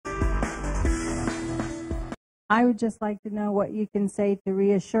I would just like to know what you can say to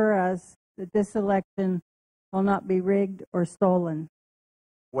reassure us that this election will not be rigged or stolen.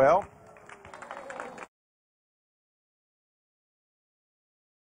 Well,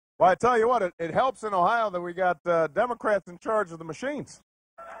 I tell you what, it helps in Ohio that we got Democrats in charge of the machines.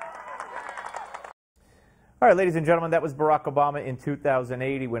 All right, ladies and gentlemen, that was Barack Obama in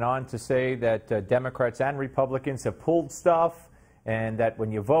 2008. He went on to say that Democrats and Republicans have pulled stuff, and that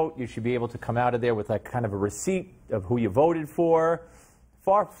when you vote, you should be able to come out of there with like kind of a receipt of who you voted for.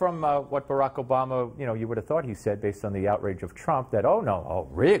 Far from what Barack Obama, you would have thought he said based on the outrage of Trump that, oh no, oh,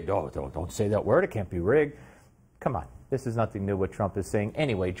 rigged, oh, don't say that word, it can't be rigged. Come on, this is nothing new what Trump is saying.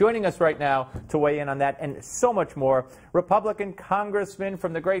 Anyway, joining us right now to weigh in on that and so much more, Republican Congressman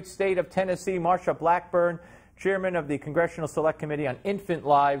from the great state of Tennessee, Marsha Blackburn, Chairman of the Congressional Select Committee on Infant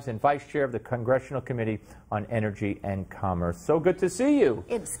Lives and Vice Chair of the Congressional Committee on Energy and Commerce. So good to see you.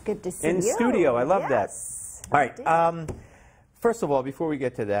 It's good to see you. In studio, I love that. All right, first of all, before we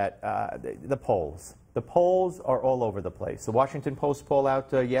get to that, the polls. The polls are all over the place. The Washington Post poll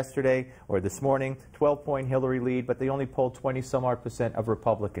out yesterday or this morning, 12-point Hillary lead, but they only polled 20-some-odd% of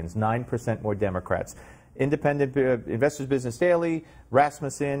Republicans, 9% more Democrats. Independent Investors Business Daily,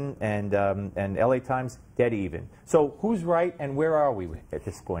 Rasmussen, and LA Times, dead even. So who's right and where are we at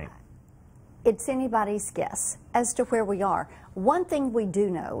this point? It's anybody's guess as to where we are. One thing we do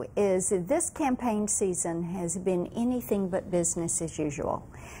know is that this campaign season has been anything but business as usual.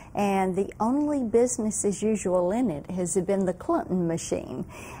 And the only business as usual in it has been the Clinton machine.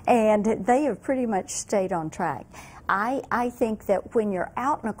 And they have pretty much stayed on track. I think that when you're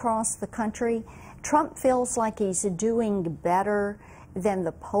out and across the country, Trump feels like he's doing better than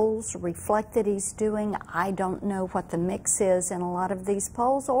the polls reflect that he's doing. I don't know what the mix is in a lot of these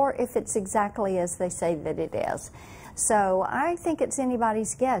polls or if it's exactly as they say that it is. So I think it's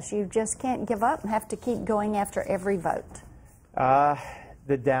anybody's guess. You just can't give up and have to keep going after every vote.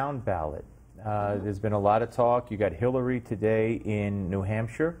 The down ballot. There's been a lot of talk. You got Hillary today in New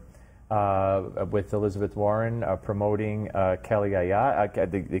Hampshire with Elizabeth Warren promoting Kelly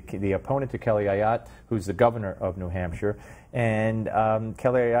Ayotte, the opponent to Kelly Ayotte, who's the governor of New Hampshire. And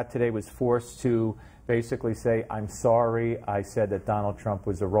Kelly Ayotte today was forced to basically say, I'm sorry, I said that Donald Trump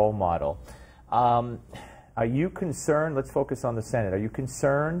was a role model. Are you concerned, let's focus on the Senate, are you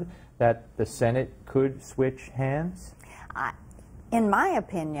concerned that the Senate could switch hands? In my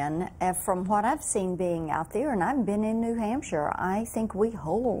opinion, from what I've seen being out there, and I've been in New Hampshire, I think we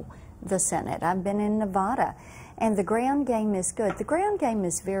hold the Senate. I've been in Nevada, and the ground game is good. The ground game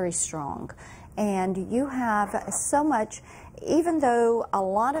is very strong, and you have so much, even though a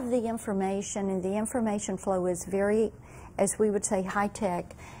lot of the information and the information flow is very, as we would say,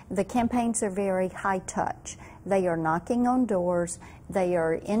 high-tech, the campaigns are very high-touch. They are knocking on doors, they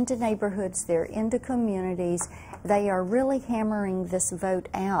are into neighborhoods, they're into communities, they are really hammering this vote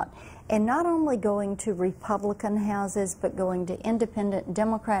out. And not only going to Republican houses, but going to independent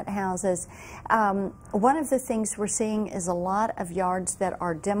Democrat houses. One of the things we're seeing is a lot of yards that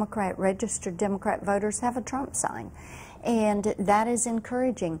are Democrat, registered Democrat voters have a Trump sign. And that is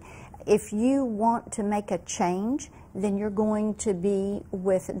encouraging. If you want to make a change, then you're going to be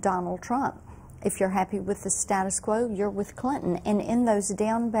with Donald Trump. If you're happy with the status quo, you're with Clinton. And in those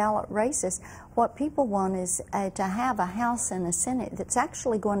down ballot races, what people want is to have a House and a Senate that's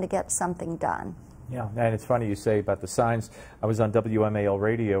actually going to get something done. Yeah, and it's funny you say about the signs. I was on WMAL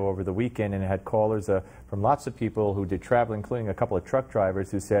radio over the weekend and it had callers from lots of people who did travel, including a couple of truck drivers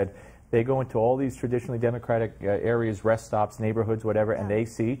who said they go into all these traditionally Democratic areas, rest stops, neighborhoods, whatever, and they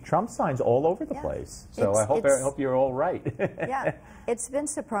see Trump signs all over the place. So I hope you're all right. Yeah, it's been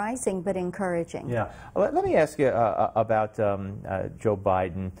surprising but encouraging. Yeah. Let me ask you about Joe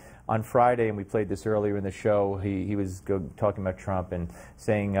Biden. On Friday, and we played this earlier in the show, he was talking about Trump and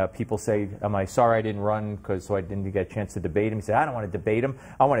saying, people say, am I sorry I didn't run so I didn't get a chance to debate him? He said, I don't want to debate him.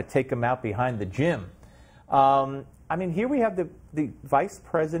 I want to take him out behind the gym. I mean, here we have the Vice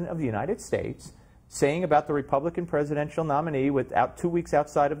President of the United States saying about the Republican presidential nominee 2 weeks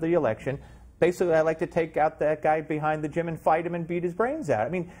outside of the election, basically, I'd like to take out that guy behind the gym and fight him and beat his brains out. I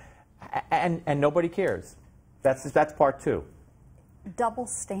mean, and nobody cares. That's part two. Double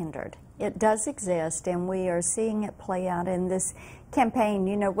standard. It does exist, and we are seeing it play out in this campaign.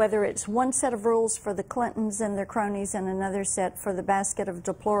 You know, whether it's one set of rules for the Clintons and their cronies and another set for the basket of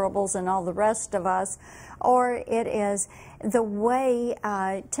deplorables and all the rest of us, or it is the way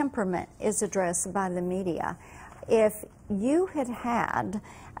temperament is addressed by the media. If you had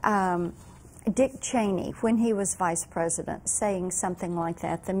Dick Cheney, when he was vice president, saying something like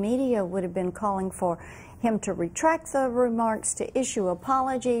that, the media would have been calling for him to retract the remarks, to issue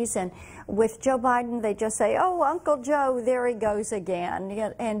apologies. And with Joe Biden, they just say, oh, Uncle Joe, there he goes again.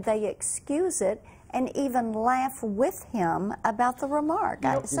 And they excuse it and even laugh with him about the remark.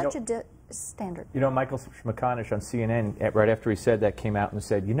 Such a standard. You know, Michael McConish on CNN, right after he said that, came out and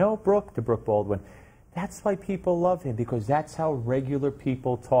said, you know, Brooke, to Brooke Baldwin, that's why people love him, because that's how regular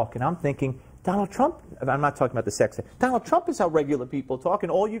people talk. And I'm thinking, Donald Trump, I'm not talking about the sex thing, Donald Trump is how regular people talk,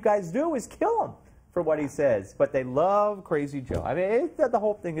 and all you guys do is kill him for what he says. But they love Crazy Joe. I mean, the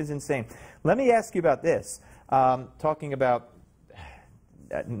whole thing is insane. Let me ask you about this. Talking about,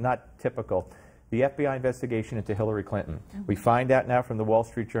 not typical, the FBI investigation into Hillary Clinton. We find out now from the Wall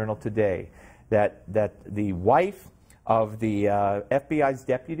Street Journal today that the wife of the FBI's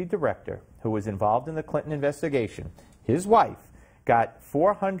deputy director, who was involved in the Clinton investigation, his wife, got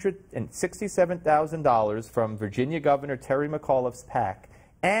 $467,000 from Virginia Governor Terry McAuliffe's PAC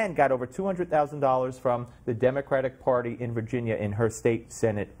and got over $200,000 from the Democratic Party in Virginia in her state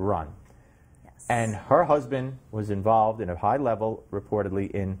Senate run. Yes. And her husband was involved in a high level, reportedly,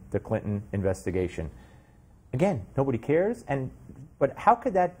 in the Clinton investigation. Again, nobody cares, but how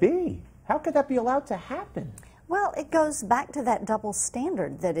could that be? How could that be allowed to happen? Well, it goes back to that double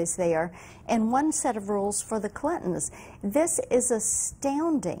standard that is there and one set of rules for the Clintons. This is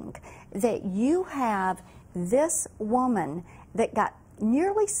astounding that you have this woman that got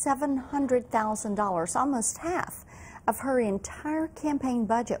nearly $700,000, almost half of her entire campaign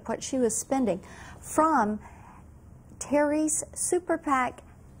budget, what she was spending, from Terry's super PAC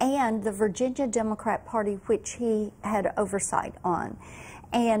and the Virginia Democrat Party, which he had oversight on.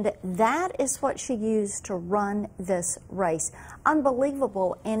 And that is what she used to run this race.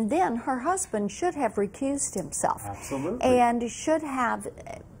 Unbelievable. And then her husband should have recused himself. Absolutely. And should have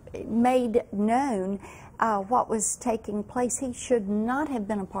made known what was taking place. He should not have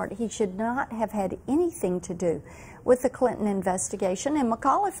been a part. He should not have had anything to do with the Clinton investigation. And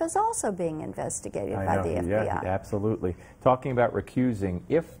McAuliffe is also being investigated by the FBI. Yeah, absolutely. Talking about recusing,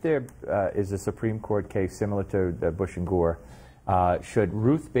 if there is a Supreme Court case similar to Bush and Gore, should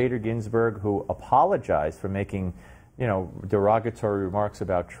Ruth Bader Ginsburg, who apologized for making, derogatory remarks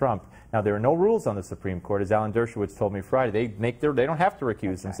about Trump. Now, there are no rules on the Supreme Court. As Alan Dershowitz told me Friday, they don't have to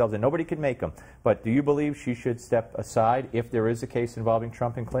recuse themselves, and nobody can make them. But do you believe she should step aside if there is a case involving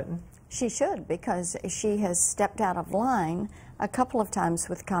Trump and Clinton? She should, because she has stepped out of line a couple of times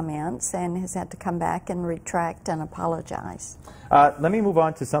with comments and has had to come back and retract and apologize. Let me move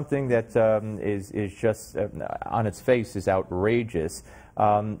on to something that is just, on its face, is outrageous.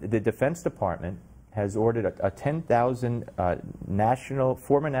 The Defense Department has ordered a 10,000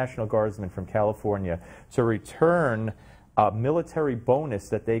 former National Guardsmen from California to return a military bonus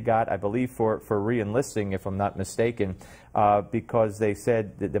that they got, I believe, for re-enlisting, if I'm not mistaken, because they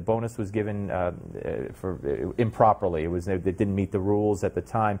said that the bonus was given improperly. They didn't meet the rules at the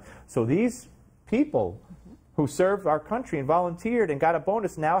time. So these people who served our country and volunteered and got a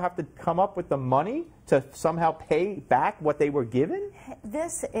bonus now have to come up with the money to somehow pay back what they were given?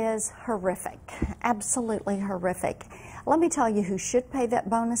 This is horrific, absolutely horrific. Let me tell you who should pay that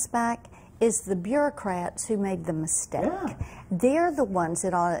bonus back is the bureaucrats who made the mistake. Yeah. They're the ones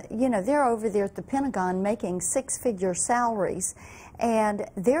that are, they're over there at the Pentagon making six-figure salaries, and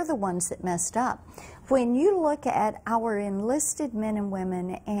they're the ones that messed up. When you look at our enlisted men and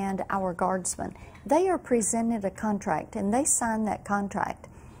women and our guardsmen, they are presented a contract and they sign that contract.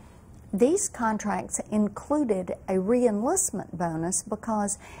 These contracts included a re-enlistment bonus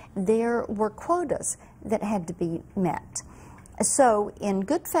because there were quotas that had to be met. So in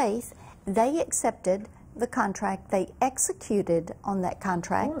good faith, they accepted the contract, they executed on that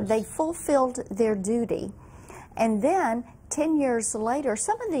contract, they fulfilled their duty, and then 10 years later,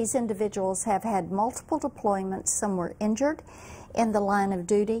 some of these individuals have had multiple deployments. Some were injured in the line of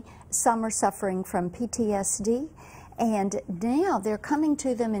duty, some are suffering from PTSD, and now they're coming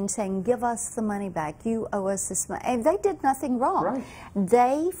to them and saying, give us the money back, you owe us this money. And they did nothing wrong. Right.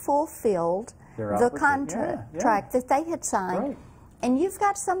 They fulfilled the contract that they had signed. Right. And you've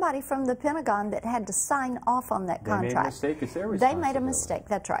got somebody from the Pentagon that had to sign off on that contract. They made a mistake. It's their responsibility. They made a mistake.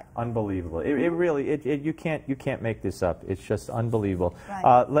 That's right. Unbelievable. It really, you can't make this up. It's just unbelievable.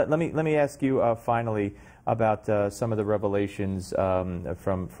 Right. Let me ask you finally about some of the revelations from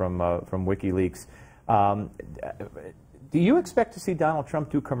WikiLeaks. Do you expect to see Donald Trump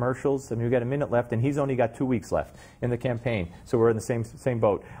do commercials? I mean, we've got a minute left, and he's only got 2 weeks left in the campaign, so we're in the same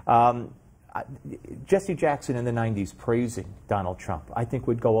boat. Jesse Jackson in the 90s praising Donald Trump, I think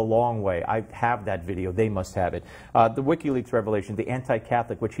would go a long way. I have that video. They must have it. The WikiLeaks revelation, the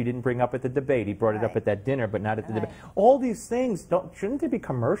anti-Catholic, which he didn't bring up at the debate. He brought it up at that dinner, but not at the debate. All these things, shouldn't there be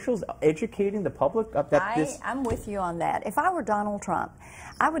commercials educating the public that I'm with you on that. If I were Donald Trump,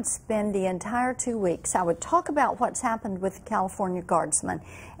 I would spend the entire 2 weeks, I would talk about what's happened with the California Guardsmen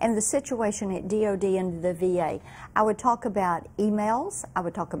and the situation at DOD and the VA. I would talk about emails, I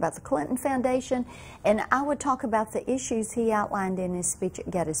would talk about the Clinton Foundation, and I would talk about the issues he outlined in his speech at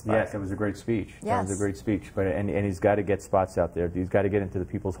Gettysburg. Yes, it was a great speech. Yes. That was a great speech. But and he's got to get spots out there. He's got to get into the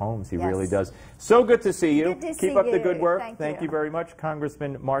people's homes. He really does. So good to see you. Good to Keep see up the you. good work. Thank you very much,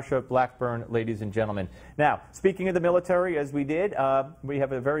 Congressman Marsha Blackburn, ladies and gentlemen. Now, speaking of the military, as we did, we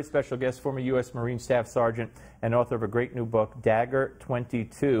have a very special guest, former U.S. Marine Staff Sergeant and author of a great new book, Dagger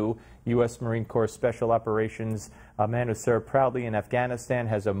 22, U.S. Marine Corps Special Operations, a man who served proudly in Afghanistan,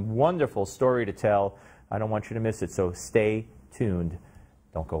 has a wonderful story to tell. I don't want you to miss it, so stay tuned.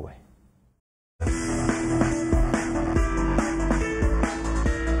 Don't go away.